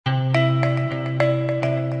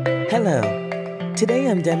Hello. Today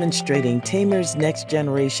I'm demonstrating Tamr's next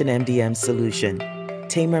generation MDM solution,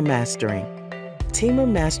 Tamr Mastering. Tamr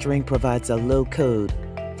Mastering provides a low-code,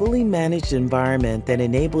 fully managed environment that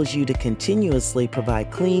enables you to continuously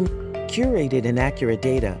provide clean, curated, and accurate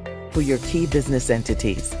data for your key business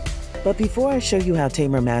entities. But before I show you how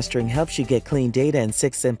Tamr Mastering helps you get clean data in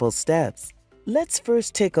 6 simple steps, let's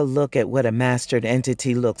first take a look at what a mastered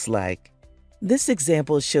entity looks like. This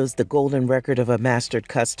example shows the golden record of a mastered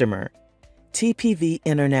customer, TPV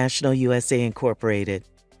International USA Incorporated.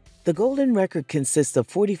 The golden record consists of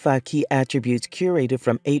 45 key attributes curated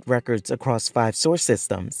from 8 records across 5 source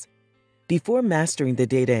systems. Before mastering the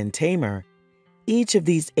data in Tamr, each of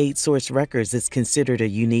these 8 source records is considered a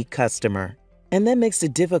unique customer, and that makes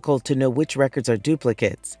it difficult to know which records are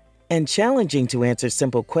duplicates, and challenging to answer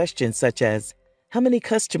simple questions such as, how many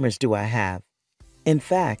customers do I have? In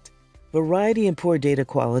fact, variety and poor data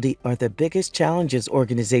quality are the biggest challenges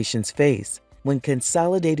organizations face when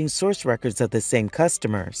consolidating source records of the same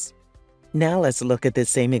customers. Now let's look at the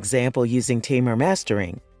same example using Tamr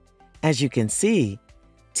Mastering. As you can see,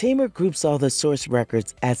 Tamr groups all the source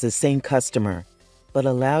records as the same customer, but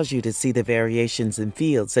allows you to see the variations in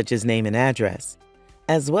fields such as name and address,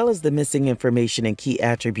 as well as the missing information in key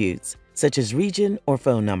attributes such as region or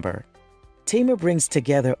phone number. Tamr brings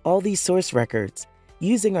together all these source records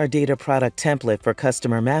using our data product template for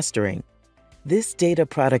customer mastering. This data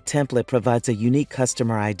product template provides a unique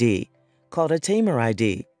customer ID, called a Tamr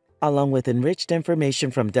ID, along with enriched information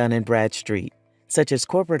from Dun & Bradstreet, such as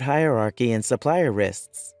corporate hierarchy and supplier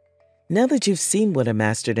lists. Now that you've seen what a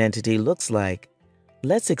mastered entity looks like,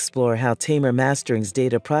 let's explore how Tamr Mastering's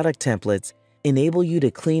data product templates enable you to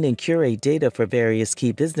clean and curate data for various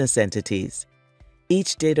key business entities.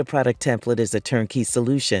 Each data product template is a turnkey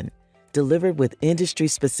solution, delivered with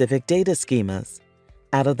industry-specific data schemas,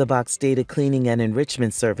 out-of-the-box data cleaning and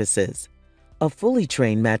enrichment services, a fully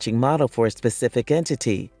trained matching model for a specific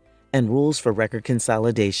entity, and rules for record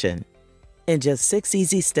consolidation. In just 6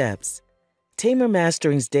 easy steps, Tamr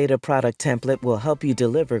Mastering's data product template will help you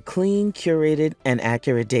deliver clean, curated, and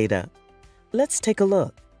accurate data. Let's take a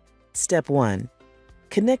look. Step 1.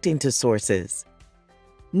 Connecting to sources.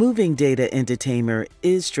 Moving data into Tamr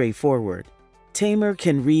is straightforward. Tamr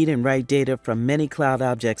can read and write data from many cloud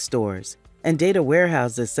object stores and data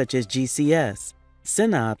warehouses such as GCS,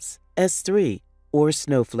 Synops, S3, or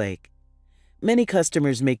Snowflake. Many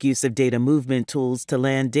customers make use of data movement tools to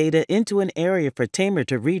land data into an area for Tamr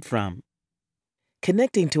to read from.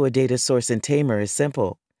 Connecting to a data source in Tamr is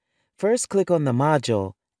simple. First, click on the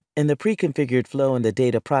module and the pre-configured flow in the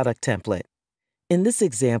data product template. In this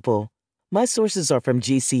example, my sources are from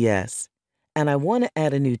GCS, and I want to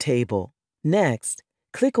add a new table. Next,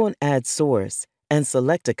 click on Add Source and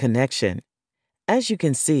select a connection. As you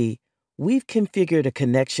can see, we've configured a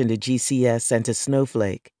connection to GCS and to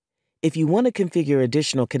Snowflake. If you want to configure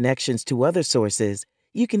additional connections to other sources,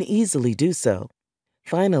 you can easily do so.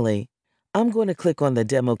 Finally, I'm going to click on the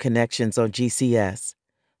demo connections on GCS,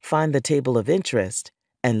 find the table of interest,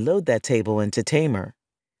 and load that table into Tamr.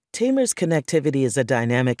 Tamr's connectivity is a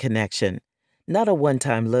dynamic connection, not a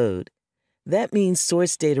one-time load. That means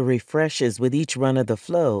source data refreshes with each run of the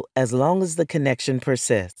flow as long as the connection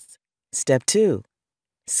persists. Step 2.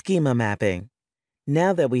 Schema mapping.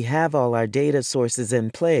 Now that we have all our data sources in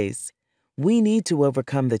place, we need to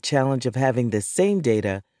overcome the challenge of having the same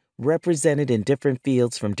data represented in different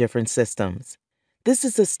fields from different systems. This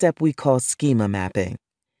is a step we call schema mapping.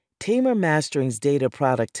 Tamr Mastering's data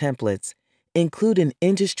product templates include an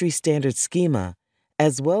industry-standard schema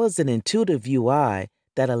as well as an intuitive UI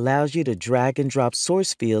that allows you to drag and drop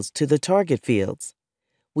source fields to the target fields.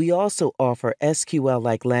 We also offer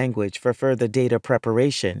SQL-like language for further data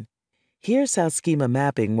preparation. Here's how schema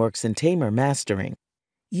mapping works in Tamr Mastering.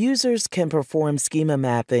 Users can perform schema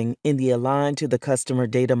mapping in the Align to the Customer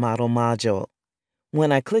Data Model module.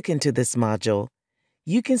 When I click into this module,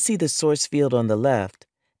 you can see the source field on the left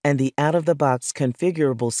and the out-of-the-box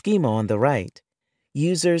configurable schema on the right.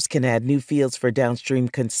 Users can add new fields for downstream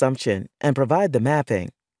consumption and provide the mapping.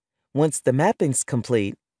 Once the mapping's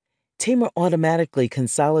complete, Tamr automatically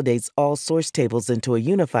consolidates all source tables into a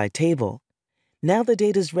unified table. Now the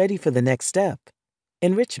data's ready for the next step,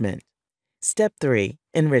 enrichment. Step 3,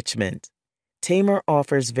 enrichment. Tamr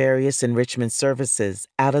offers various enrichment services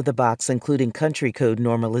out of the box, including country code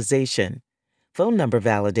normalization, phone number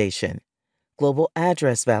validation, global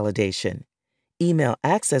address validation, email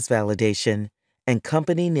access validation, and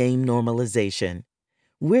company name normalization.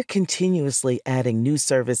 We're continuously adding new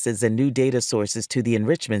services and new data sources to the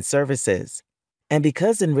enrichment services. And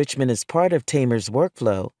because enrichment is part of Tamr's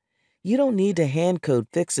workflow, You don't need to hand code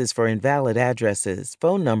fixes for invalid addresses,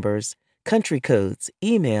 phone numbers, country codes,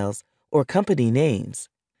 emails, or company names.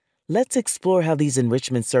 Let's explore how these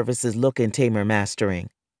enrichment services look in Tamr Mastering.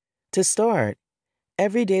 To start,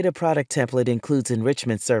 every data product template includes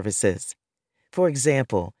enrichment services. For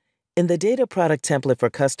example, in the data product template for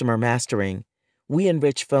customer mastering, we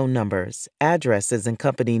enrich phone numbers, addresses, and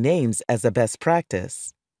company names as a best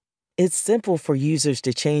practice. It's simple for users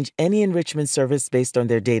to change any enrichment service based on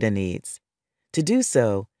their data needs. To do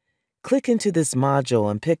so, click into this module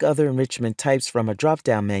and pick other enrichment types from a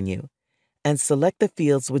drop-down menu, and select the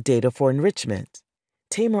fields with data for enrichment.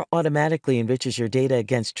 Tamr automatically enriches your data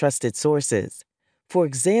against trusted sources. For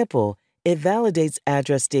example, it validates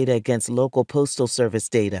address data against local postal service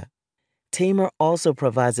data. Tamr also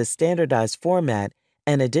provides a standardized format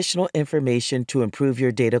and additional information to improve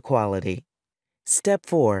your data quality. Step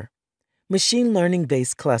 4. Machine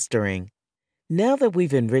learning-based clustering. Now that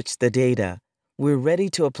we've enriched the data, we're ready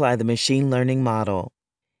to apply the machine learning model.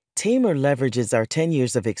 Tamr leverages our 10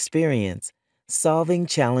 years of experience solving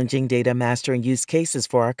challenging data mastering use cases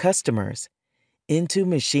for our customers into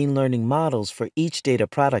machine learning models for each data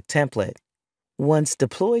product template. Once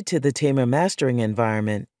deployed to the Tamr mastering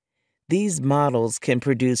environment, these models can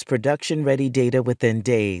produce production-ready data within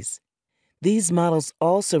days. These models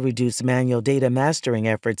also reduce manual data mastering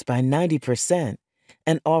efforts by 90%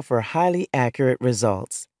 and offer highly accurate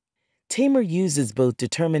results. Tamr uses both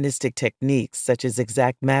deterministic techniques such as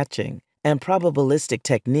exact matching and probabilistic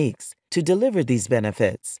techniques to deliver these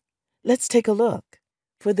benefits. Let's take a look.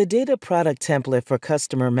 For the data product template for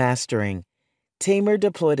customer mastering, Tamr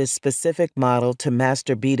deployed a specific model to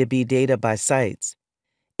master B2B data by sites.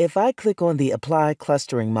 If I click on the Apply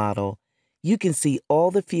Clustering model, you can see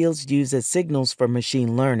all the fields used as signals for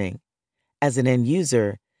machine learning. As an end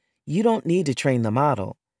user, you don't need to train the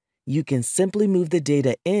model. You can simply move the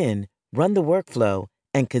data in, run the workflow,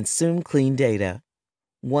 and consume clean data.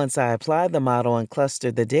 Once I apply the model and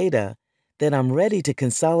cluster the data, then I'm ready to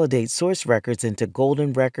consolidate source records into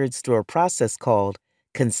golden records through a process called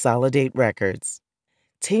Consolidate Records.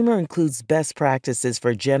 Tamr includes best practices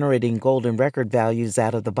for generating golden record values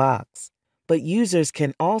out of the box, but users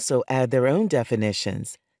can also add their own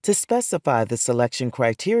definitions to specify the selection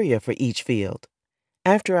criteria for each field.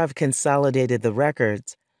 After I've consolidated the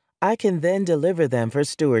records, I can then deliver them for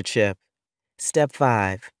stewardship. Step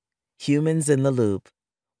 5. Humans in the loop.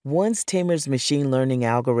 Once Tamr's machine learning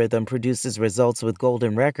algorithm produces results with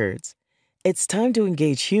golden records, it's time to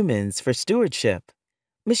engage humans for stewardship.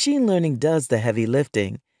 Machine learning does the heavy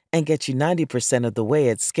lifting and gets you 90% of the way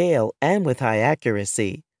at scale and with high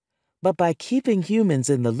accuracy. But by keeping humans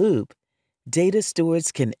in the loop, data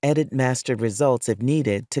stewards can edit mastered results if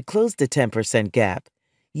needed to close the 10% gap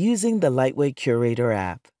using the lightweight Curator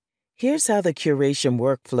app. Here's how the curation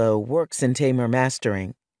workflow works in Tamr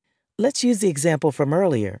Mastering. Let's use the example from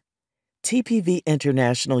earlier. TPV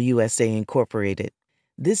International USA Incorporated.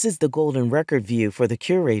 This is the golden record view for the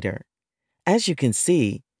Curator. As you can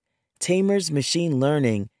see, Tamr's machine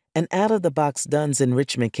learning and out-of-the-box DUNS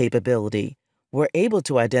enrichment capability were able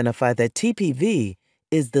to identify that TPV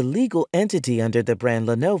is the legal entity under the brand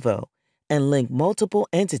Lenovo and link multiple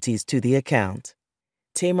entities to the account.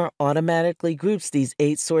 Tamr automatically groups these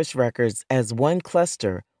 8 source records as one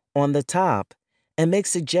cluster on the top and makes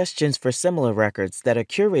suggestions for similar records that a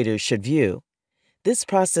curator should view. This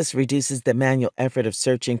process reduces the manual effort of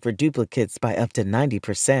searching for duplicates by up to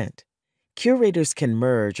 90%. Curators can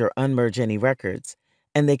merge or unmerge any records,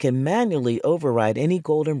 and they can manually override any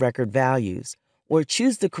golden record values or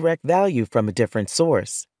choose the correct value from a different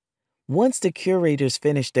source. Once the curators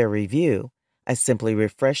finish their review, I simply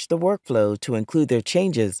refresh the workflow to include their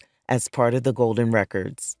changes as part of the golden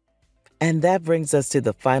records. And that brings us to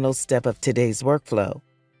the final step of today's workflow.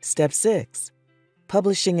 Step 6.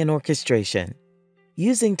 Publishing and orchestration.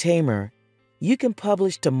 Using Tamr, you can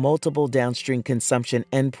publish to multiple downstream consumption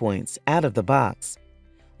endpoints out of the box.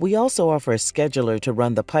 We also offer a scheduler to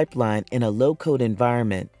run the pipeline in a low-code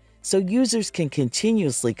environment so users can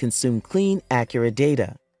continuously consume clean, accurate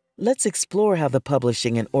data. Let's explore how the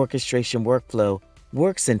publishing and orchestration workflow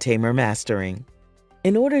works in Tamr Mastering.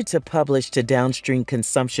 In order to publish to downstream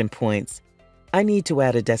consumption points, I need to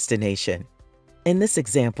add a destination. In this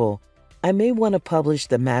example, I may want to publish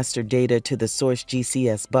the master data to the source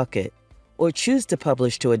GCS bucket, or choose to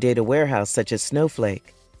publish to a data warehouse such as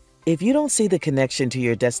Snowflake. If you don't see the connection to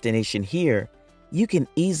your destination here, you can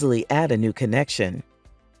easily add a new connection.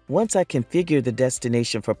 Once I configure the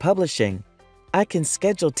destination for publishing, I can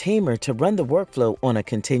schedule Tamr to run the workflow on a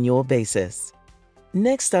continual basis.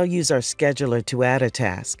 Next, I'll use our scheduler to add a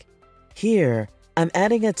task. Here, I'm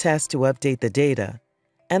adding a task to update the data,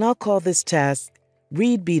 and I'll call this task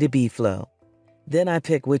Read B2B Flow. Then I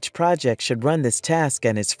pick which project should run this task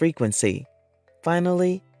and its frequency.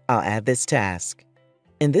 Finally, I'll add this task.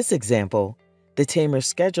 In this example, the Tamr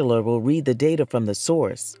scheduler will read the data from the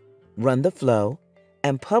source, run the flow,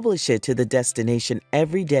 and publish it to the destination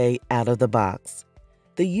every day out of the box.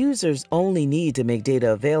 The users only need to make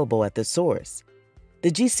data available at the source,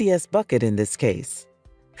 the GCS bucket in this case.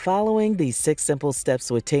 Following these 6 simple steps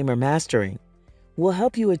with Tamr Mastering will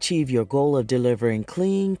help you achieve your goal of delivering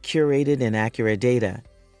clean, curated, and accurate data.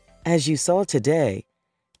 As you saw today,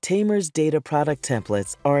 Tamr's data product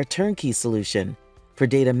templates are a turnkey solution for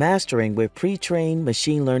data mastering with pre-trained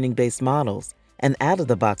machine learning-based models and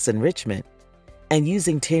out-of-the-box enrichment. And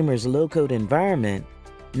using Tamr's low-code environment,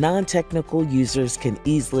 non-technical users can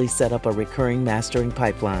easily set up a recurring mastering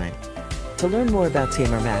pipeline. To learn more about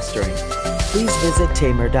Tamr Mastering, please visit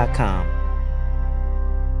tamr.com.